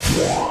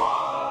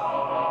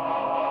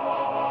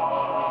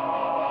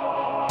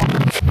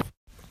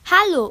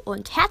Hallo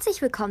und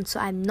herzlich willkommen zu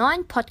einem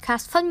neuen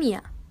Podcast von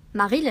mir,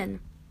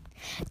 Marilyn.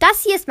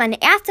 Das hier ist meine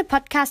erste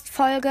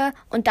Podcast-Folge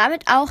und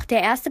damit auch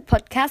der erste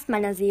Podcast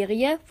meiner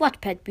Serie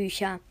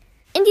WattpadBücher.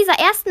 In dieser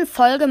ersten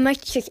Folge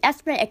möchte ich euch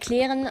erstmal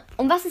erklären,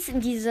 um was es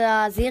in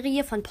dieser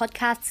Serie von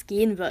Podcasts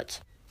gehen wird.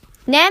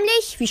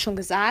 Nämlich, wie schon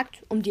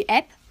gesagt, um die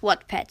App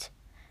Wattpad.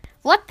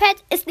 Wattpad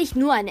ist nicht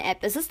nur eine App,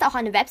 es ist auch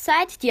eine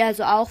Website, die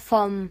also auch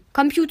vom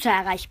Computer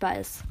erreichbar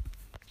ist.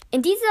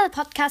 In dieser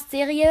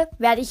Podcast-Serie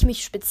werde ich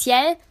mich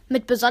speziell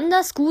mit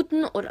besonders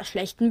guten oder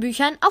schlechten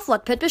Büchern auf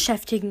Wattpad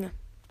beschäftigen.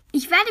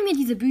 Ich werde mir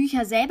diese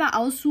Bücher selber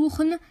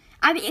aussuchen,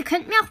 aber ihr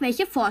könnt mir auch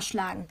welche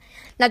vorschlagen.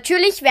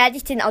 Natürlich werde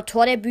ich den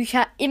Autor der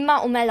Bücher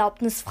immer um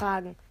Erlaubnis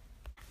fragen.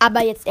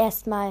 Aber jetzt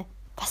erstmal,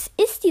 was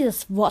ist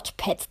dieses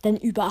Wattpad denn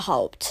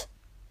überhaupt?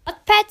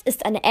 Wattpad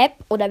ist eine App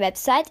oder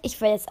Website, ich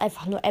will jetzt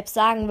einfach nur App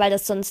sagen, weil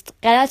das sonst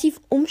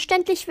relativ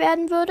umständlich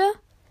werden würde.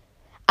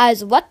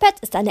 Also Wattpad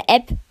ist eine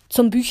App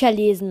zum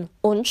Bücherlesen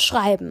und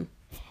Schreiben.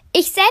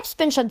 Ich selbst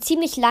bin schon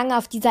ziemlich lange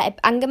auf dieser App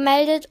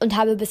angemeldet und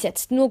habe bis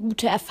jetzt nur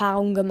gute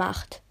Erfahrungen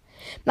gemacht.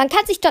 Man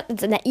kann sich dort mit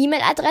seiner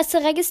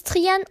E-Mail-Adresse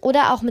registrieren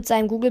oder auch mit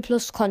seinem Google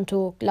Plus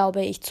Konto,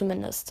 glaube ich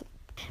zumindest.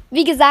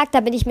 Wie gesagt,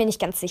 da bin ich mir nicht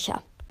ganz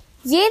sicher.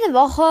 Jede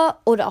Woche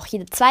oder auch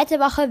jede zweite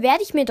Woche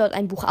werde ich mir dort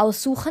ein Buch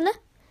aussuchen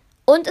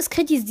und es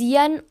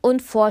kritisieren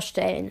und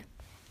vorstellen.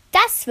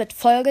 Das wird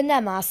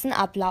folgendermaßen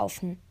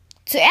ablaufen.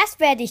 Zuerst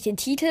werde ich den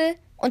Titel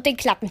und den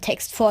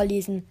Klappentext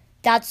vorlesen.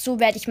 Dazu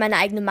werde ich meine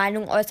eigene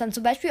Meinung äußern,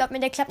 zum Beispiel, ob mir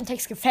der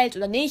Klappentext gefällt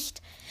oder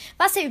nicht,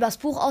 was er über das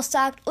Buch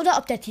aussagt oder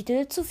ob der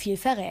Titel zu viel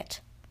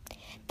verrät.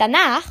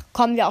 Danach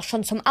kommen wir auch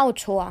schon zum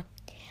Autor.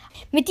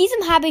 Mit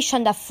diesem habe ich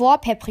schon davor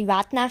per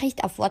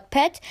Privatnachricht auf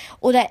Wattpad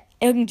oder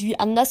irgendwie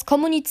anders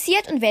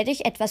kommuniziert und werde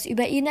euch etwas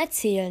über ihn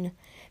erzählen.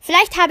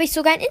 Vielleicht habe ich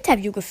sogar ein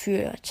Interview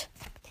geführt.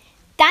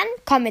 Dann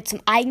kommen wir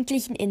zum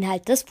eigentlichen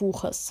Inhalt des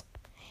Buches.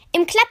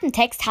 Im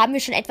Klappentext haben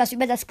wir schon etwas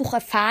über das Buch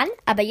erfahren,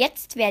 aber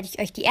jetzt werde ich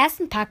euch die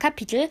ersten paar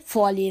Kapitel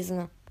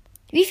vorlesen.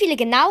 Wie viele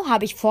genau,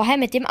 habe ich vorher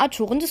mit dem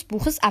Autoren des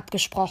Buches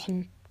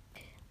abgesprochen.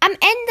 Am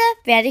Ende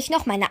werde ich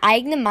noch meine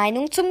eigene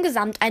Meinung zum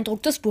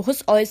Gesamteindruck des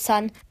Buches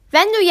äußern.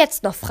 Wenn du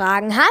jetzt noch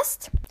Fragen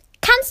hast,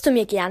 kannst du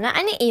mir gerne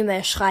eine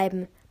E-Mail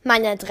schreiben.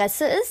 Meine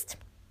Adresse ist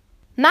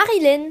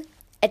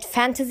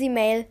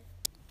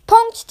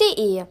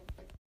marilyn@fantasymail.de.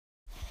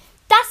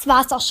 Das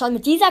war's auch schon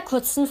mit dieser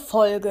kurzen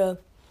Folge.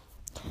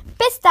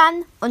 Bis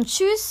dann und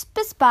tschüss,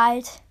 bis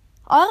bald.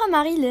 Eure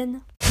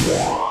Marilyn.